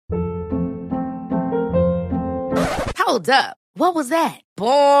Hold up. What was that?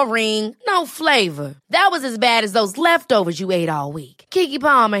 Boring. No flavor. That was as bad as those leftovers you ate all week. Keke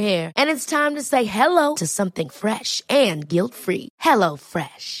Palmer here, and it's time to say hello to something fresh and guilt-free. Hello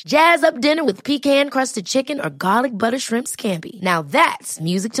Fresh. Jazz up dinner with pecan-crusted chicken or garlic butter shrimp scampi. Now that's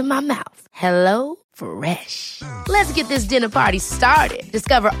music to my mouth. Hello Fresh. Let's get this dinner party started.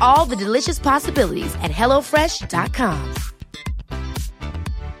 Discover all the delicious possibilities at hellofresh.com.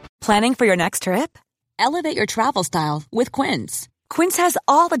 Planning for your next trip? Elevate your travel style with Quince. Quince has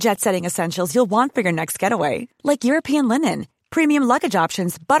all the jet-setting essentials you'll want for your next getaway, like European linen, premium luggage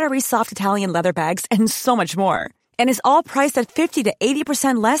options, buttery soft Italian leather bags, and so much more. And is all priced at 50 to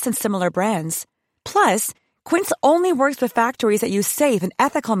 80% less than similar brands. Plus, Quince only works with factories that use safe and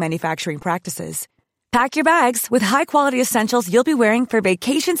ethical manufacturing practices. Pack your bags with high-quality essentials you'll be wearing for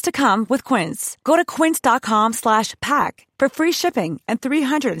vacations to come with Quince. Go to quince.com/pack for free shipping and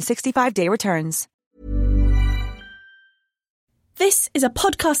 365-day returns. This is a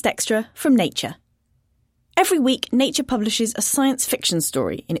podcast extra from Nature. Every week, Nature publishes a science fiction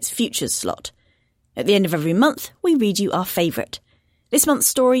story in its Futures slot. At the end of every month, we read you our favourite. This month's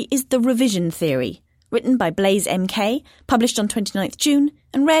story is The Revision Theory, written by Blaze MK, published on 29th June,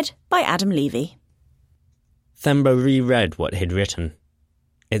 and read by Adam Levy. Themba reread what he'd written.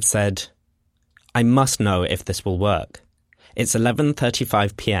 It said, I must know if this will work. It's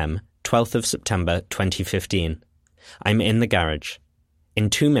 11:35 p.m, 12th of September 2015. I'm in the garage. In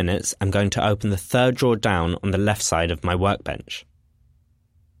 2 minutes, I'm going to open the third drawer down on the left side of my workbench.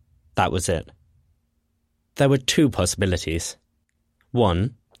 That was it. There were two possibilities.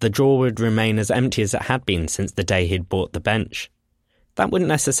 One, the drawer would remain as empty as it had been since the day he'd bought the bench. That wouldn't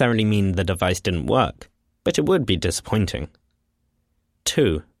necessarily mean the device didn't work, but it would be disappointing.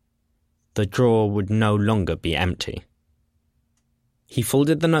 Two, the drawer would no longer be empty. He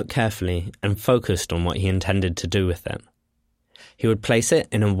folded the note carefully and focused on what he intended to do with it. He would place it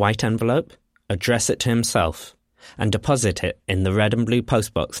in a white envelope, address it to himself, and deposit it in the red and blue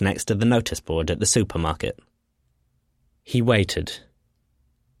postbox next to the notice board at the supermarket. He waited.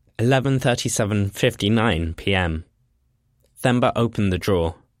 11:37:59 p.m. Themba opened the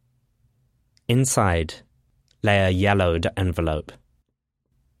drawer. Inside lay a yellowed envelope.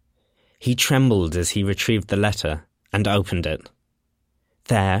 He trembled as he retrieved the letter and opened it.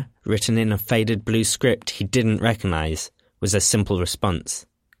 There, written in a faded blue script he didn't recognize, was a simple response.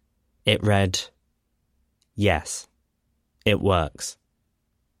 It read, Yes, it works.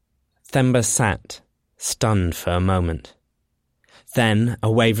 Themba sat, stunned for a moment. Then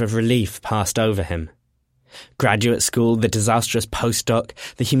a wave of relief passed over him. Graduate school, the disastrous postdoc,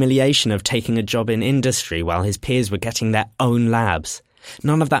 the humiliation of taking a job in industry while his peers were getting their own labs.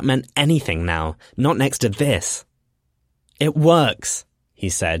 None of that meant anything now, not next to this. It works, he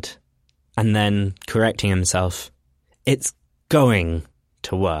said, and then, correcting himself, it's going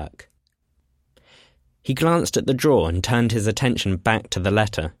to work. He glanced at the drawer and turned his attention back to the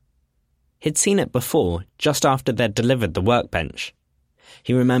letter. He'd seen it before, just after they'd delivered the workbench.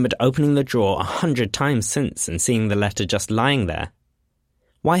 He remembered opening the drawer 100 times since and seeing the letter just lying there.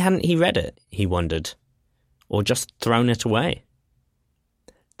 Why hadn't he read it, he wondered, or just thrown it away?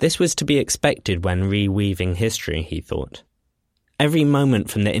 This was to be expected when reweaving history, he thought. Every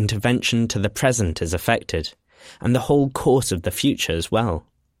moment from the intervention to the present is affected, and the whole course of the future as well.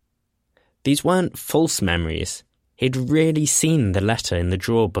 These weren't false memories. He'd really seen the letter in the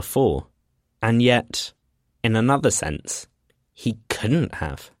drawer before, and yet, in another sense, he couldn't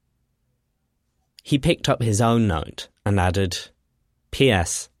have. He picked up his own note and added,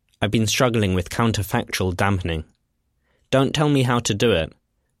 P.S. I've been struggling with counterfactual dampening. Don't tell me how to do it,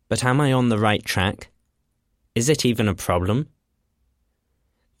 but am I on the right track? Is it even a problem?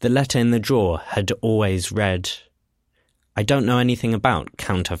 The letter in the drawer had always read, I don't know anything about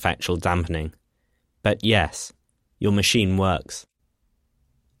counterfactual dampening, but yes, your machine works.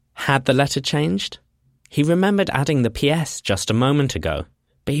 Had the letter changed? He remembered adding the PS just a moment ago,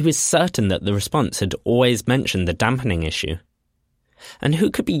 but he was certain that the response had always mentioned the dampening issue. And who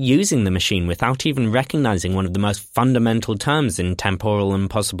could be using the machine without even recognizing one of the most fundamental terms in temporal and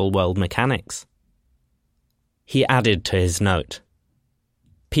possible world mechanics? He added to his note,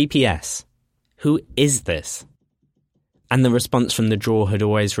 PPS, who is this? And the response from the drawer had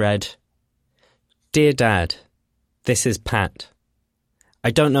always read, Dear Dad, this is Pat.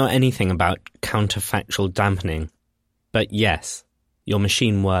 I don't know anything about counterfactual dampening, but yes, your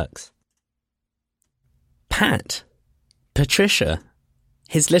machine works. Pat? Patricia?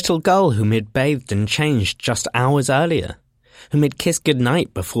 His little girl whom he'd bathed and changed just hours earlier, whom he'd kissed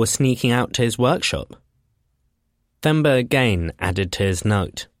goodnight before sneaking out to his workshop. Themba again added to his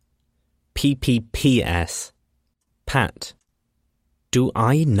note, PPPS, Pat, do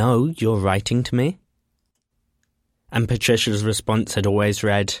I know you're writing to me? And Patricia's response had always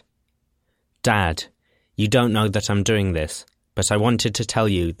read, Dad, you don't know that I'm doing this, but I wanted to tell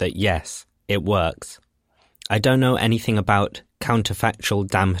you that yes, it works. I don't know anything about counterfactual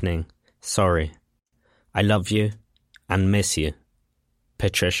dampening. Sorry. I love you and miss you.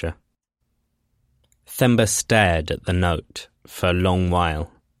 Patricia. Themba stared at the note for a long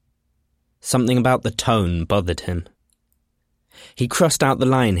while. Something about the tone bothered him. He crossed out the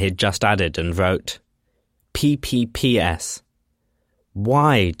line he'd just added and wrote, PPPS.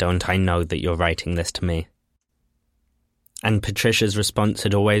 Why don't I know that you're writing this to me? And Patricia's response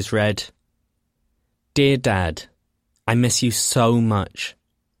had always read, Dear Dad, I miss you so much.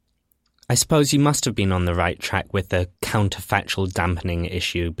 I suppose you must have been on the right track with the counterfactual dampening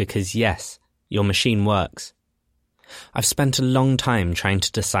issue because, yes, your machine works. I've spent a long time trying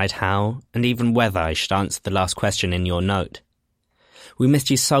to decide how and even whether I should answer the last question in your note. We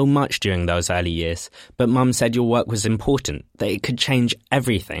missed you so much during those early years, but Mum said your work was important, that it could change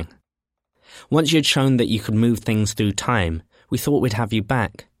everything. Once you'd shown that you could move things through time, we thought we'd have you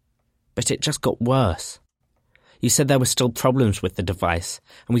back. But it just got worse. You said there were still problems with the device,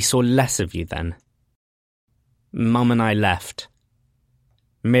 and we saw less of you then. Mum and I left.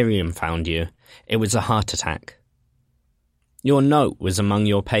 Miriam found you. It was a heart attack. Your note was among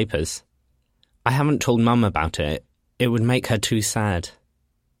your papers. I haven't told Mum about it. It would make her too sad.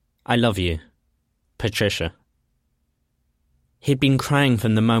 I love you. Patricia. He'd been crying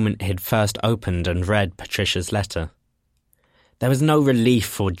from the moment he'd first opened and read Patricia's letter. There was no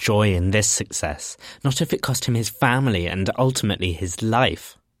relief or joy in this success, not if it cost him his family and ultimately his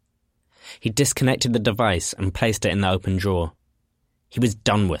life. He disconnected the device and placed it in the open drawer. He was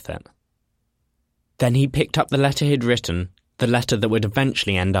done with it. Then he picked up the letter he'd written, the letter that would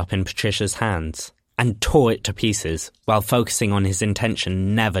eventually end up in Patricia's hands, and tore it to pieces while focusing on his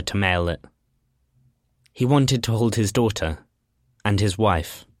intention never to mail it. He wanted to hold his daughter and his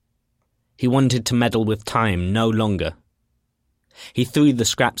wife. He wanted to meddle with time no longer. He threw the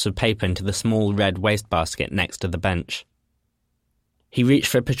scraps of paper into the small red wastebasket next to the bench. He reached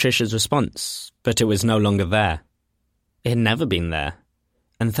for Patricia's response, but it was no longer there. It had never been there,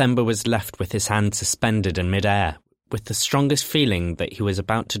 and Themba was left with his hand suspended in mid-air, with the strongest feeling that he was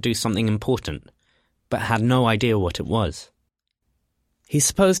about to do something important, but had no idea what it was. He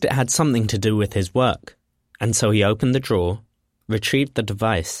supposed it had something to do with his work, and so he opened the drawer, retrieved the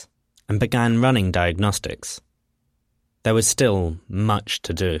device, and began running diagnostics. There was still much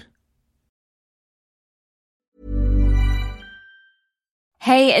to do.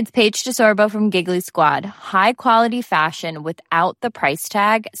 Hey, it's Paige DeSorbo from Giggly Squad. High quality fashion without the price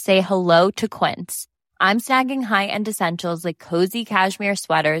tag. Say hello to Quince. I'm snagging high-end essentials like cozy cashmere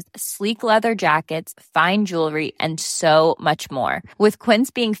sweaters, sleek leather jackets, fine jewelry, and so much more. With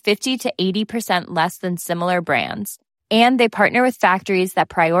Quince being 50 to 80% less than similar brands. And they partner with factories that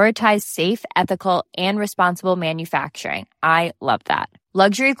prioritize safe, ethical, and responsible manufacturing. I love that.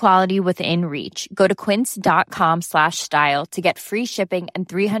 Luxury quality within reach. Go to quince.com/style to get free shipping and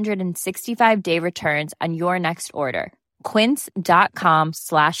 365-day returns on your next order.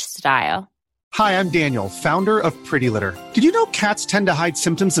 Quince.com/style. Hi, I'm Daniel, founder of Pretty Litter. Did you know cats tend to hide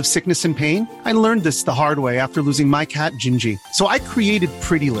symptoms of sickness and pain? I learned this the hard way after losing my cat, Gingy. So I created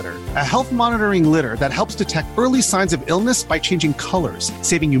Pretty Litter, a health monitoring litter that helps detect early signs of illness by changing colors,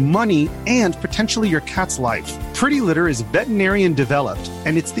 saving you money and potentially your cat's life. Pretty Litter is veterinarian developed,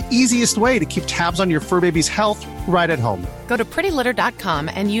 and it's the easiest way to keep tabs on your fur baby's health right at home. Go to prettylitter.com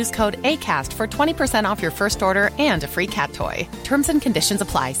and use code ACAST for 20% off your first order and a free cat toy. Terms and conditions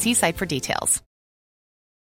apply. See site for details.